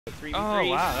3v3. Oh,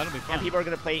 wow, that'll be fun. And people are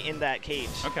going to play in that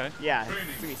cage. Okay. Yeah, it's going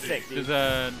to be sick, dude.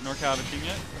 Does NorCal have a team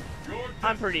yet?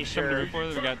 I'm pretty sure. Somebody before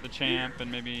we got the Champ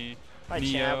and maybe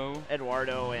Neo. Champ,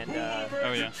 Eduardo, and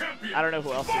oh yeah. I don't know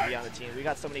who else would be on the team. We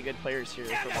got so many good players here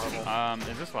for Marvel.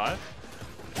 Is this live?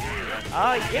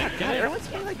 Yeah, God, everyone's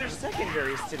playing like their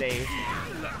secondaries today.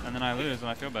 And then I lose and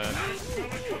I feel bad.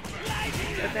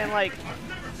 But then like,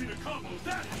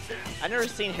 I've never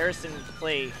seen Harrison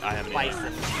play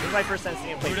Bison. This is my first time seeing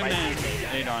him play Bison.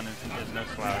 Hoodaman is no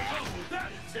slouch.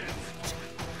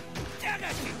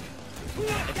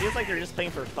 It feels like they're just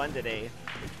playing for fun today.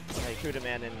 Like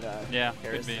Hoodaman and yeah,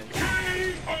 Harrison. could be.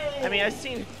 I mean, I've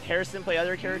seen Harrison play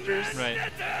other characters. Right.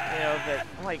 You know, but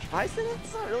I'm like, Bison,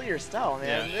 it's not really your style,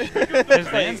 man. Yeah. His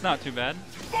Dan's not too bad.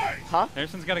 Huh?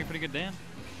 Harrison's got a pretty good Dan.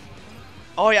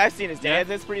 Oh yeah, I've seen his Dan.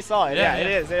 Yeah. It's pretty solid. Yeah, yeah,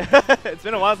 yeah. It is. It's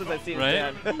been a while since I've seen his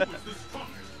Dan.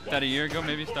 About a year ago,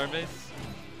 maybe Starbase?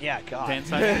 Yeah, God. Dan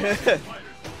side?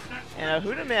 And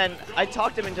Hoodaman, I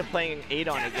talked him into playing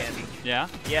Adon again. Yeah?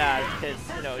 Yeah, because,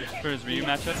 you know. For his Ryu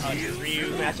matchups? His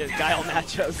Ryu matchups, Guile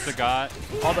matchups. Sagat.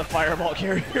 All the Fireball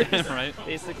characters. Right.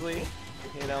 Basically,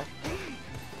 you know.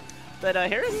 But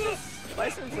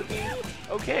Bison's looking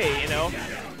okay, you know.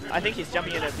 I think he's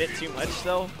jumping in a bit too much,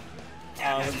 though.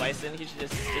 With Bison, he should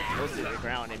just stick close to the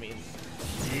ground, I mean.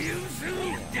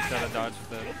 Gets out of dodge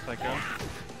with the Psycho.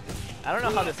 I don't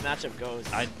know how this matchup goes.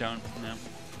 I don't know.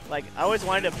 Like, I always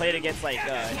wanted to play it against, like,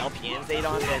 LPN's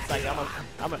Adon, but it's like,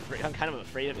 I'm kind of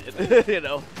afraid of it, you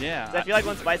know? Yeah. I feel like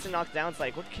once Bison knocks down, it's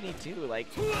like, what can he do? Like,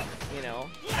 you know?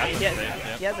 I mean,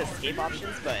 he has escape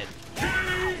options, but,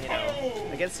 you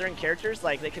know, against certain characters,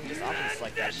 like, they can just option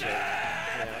select that shit,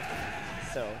 you know?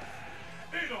 So,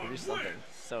 do something.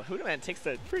 So, Hoodaman takes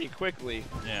that pretty quickly.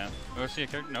 Yeah. Oh, see a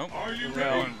character? Nope.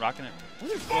 Well, rocking it.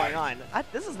 What is going on?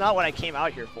 This is not what I came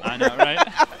out here for. I know, right?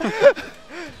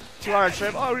 2-hour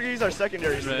trip. Oh, we're going to use our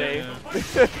secondaries today.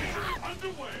 Yeah.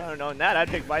 I don't know. In that, I'd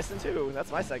pick Bison too.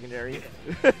 That's my secondary.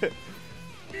 Gets him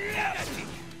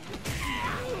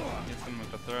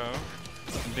with the throw.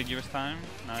 Ambiguous time.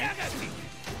 Nice.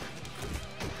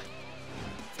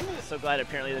 So glad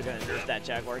apparently they're going to nerf that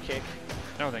Jaguar kick.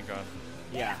 Oh, thank God.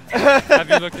 Yeah. Have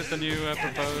you looked at the new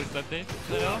proposed updates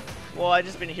at all? Well, I've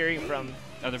just been hearing from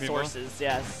other people? Sources,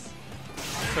 yes.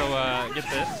 So, get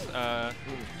this.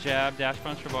 Jab, dash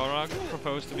punch for Balrog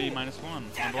proposed to be -1 on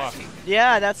block.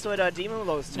 Yeah, that's what Demon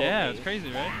Lowe's told me. Yeah, it's crazy,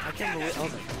 right? I can't believe I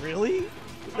was like, really?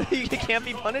 You can't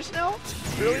be punished now?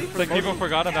 Really? It's like people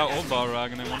forgot about old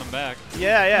Balrog and they want him back.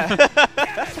 Yeah, yeah.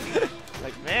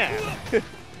 Like, man.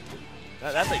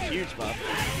 That's a huge buff.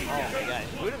 Oh my god.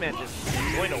 Hoodaman just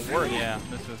going to work. Yeah,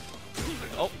 this is...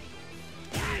 Oh.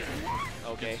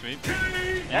 Okay. Sweet.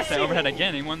 That's that overhead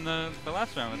again. He won the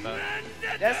last round with that.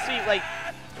 That's sweet. Like,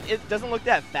 it doesn't look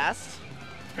that fast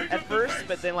at first,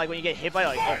 but then like when you get hit by it,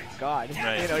 like, oh god.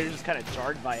 Right. You know, you're just kind of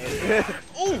jarred by it.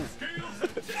 Ooh!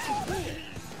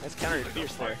 That's counter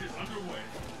fierce there.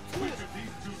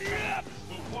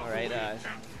 Alright,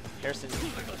 Harrison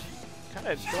kind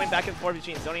of going back and forth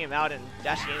between zoning him out and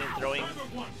dashing in and throwing.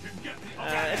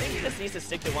 I think he just needs to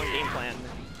stick to one game plan.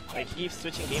 Like, he keeps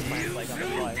switching game plans like on the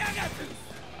fly.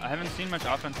 I haven't seen much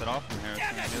offense at all from Harrison.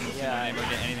 He hasn't been Yeah. able to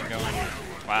get anything going.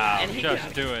 Wow, And he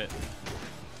just do it.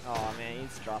 Oh man,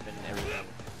 he's dropping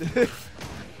everything.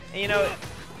 And you know,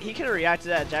 he could have reacted to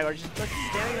that Jaguar just like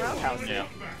standing roundhouse. Yeah.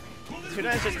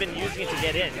 Hoodaman's just been using it to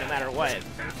get in no matter what.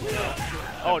 You know?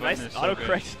 Oh, nice button is so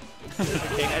autocorrect.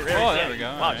 Okay, oh, there we go.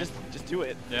 Wow, right. just do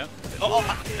it. Yeah. Oh,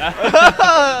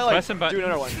 like, pressing buttons. Do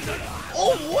another one.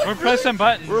 Oh, what? We're pressing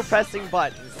buttons. We're pressing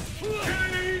buttons.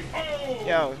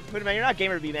 Yo, Hoodaman, you're not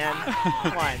gamer B, man.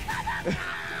 Come on.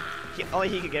 Only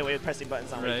he could get away with pressing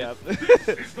buttons on Wake Up.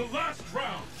 It's the last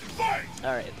round. Fight!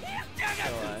 Alright.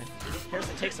 So,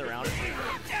 Harrison takes a round.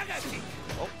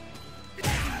 Oh.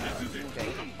 Okay.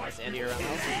 Nice anti-around.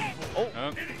 Oh.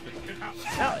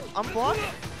 Now, on block,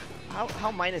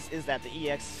 how minus is that, the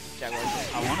EX Jaguar?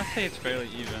 I want to say it's fairly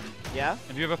even. Yeah?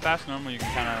 If you have a fast normal, you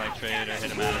can kind of like trade or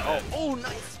hit him out of it. Oh,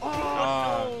 nice!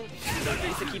 Oh, no!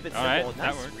 Needs to keep it simple. Alright, nice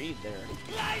that works. read there.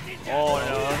 Oh,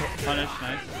 no. Punish,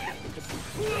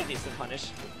 nice. Decent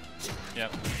punish.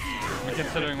 Yep. And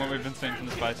considering what we've been seeing from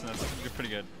this Bison, that's pretty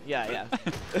good. Yeah, yeah.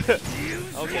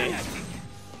 Okay.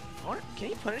 Can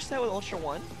he punish that with Ultra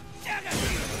 1?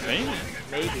 Maybe.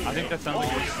 Maybe. I think that sounds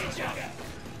like it's...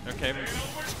 Okay.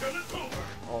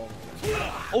 Oh.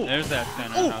 Oh. There's that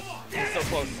stand Oh. house. He's so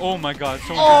close. Oh my god,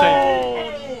 someone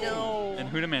saved. Oh, no. And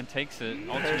Hoodaman takes it.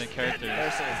 Ultimate character.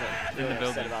 Harrison is in the upset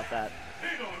building. about that.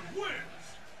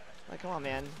 Like, come on,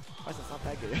 man. Why is this not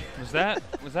that good?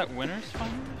 Was that winners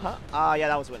final? Huh? Yeah,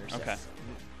 that was winners. Okay. Yes.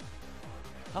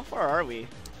 How far are we?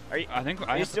 Are you? I think Are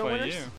I you have to still play winners? you.